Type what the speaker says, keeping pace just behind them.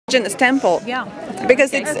Indigenous temple. Yeah.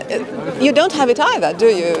 Because it's you don't have it either, do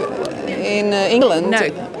you? In England, No.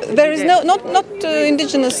 There is not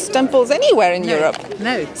indigenous temples anywhere in Europe.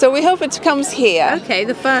 No. So we hope it comes here. Okay,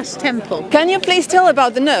 the first temple. Can you please tell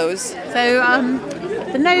about the nose? So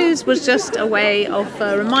the nose was just a way of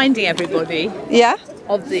reminding everybody Yeah.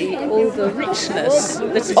 of all the richness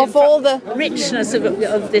that is Of all the richness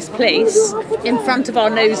of this place in front of our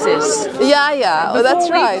noses. Yeah. Oh, that's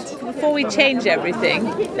right. Before we change everything,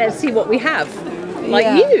 let's see what we have.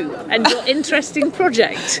 Like you and your interesting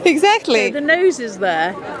project. Exactly. So the nose is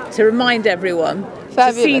there to remind everyone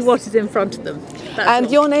to see what is in front of them.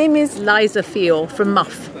 And your name is? Lisa Fior from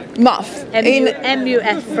Muff. Muff.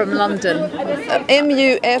 MUF from London.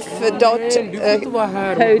 MUF.co.uk.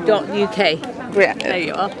 Great. There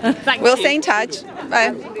you are. Thank We'll you. stay in touch.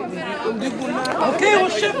 Bye.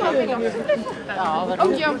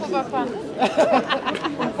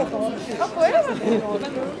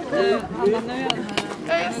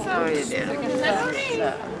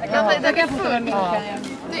 Jag kan få en. Ja,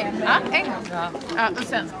 en gång. Ja, och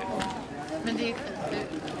sen. Men det är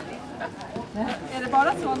Är det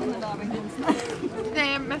bara så den är dagen?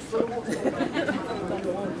 Nej, mest så.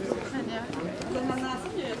 Den här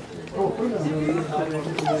näsan ju.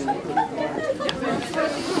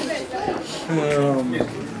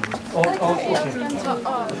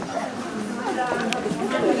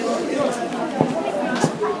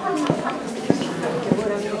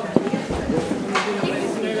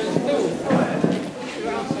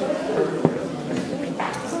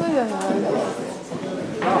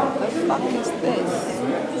 What is this?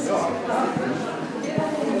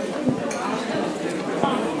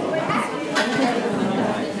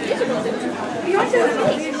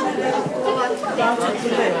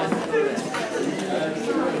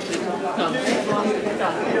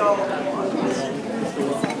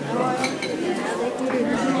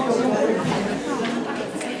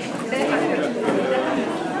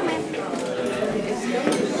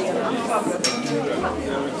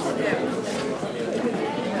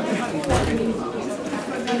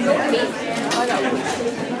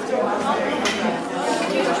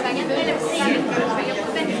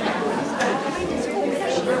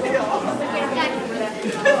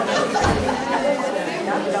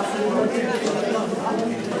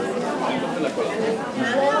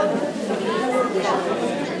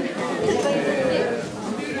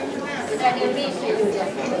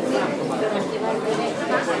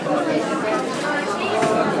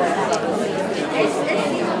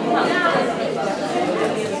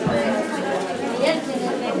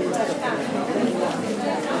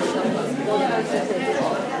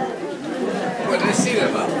 What did I see that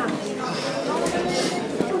about?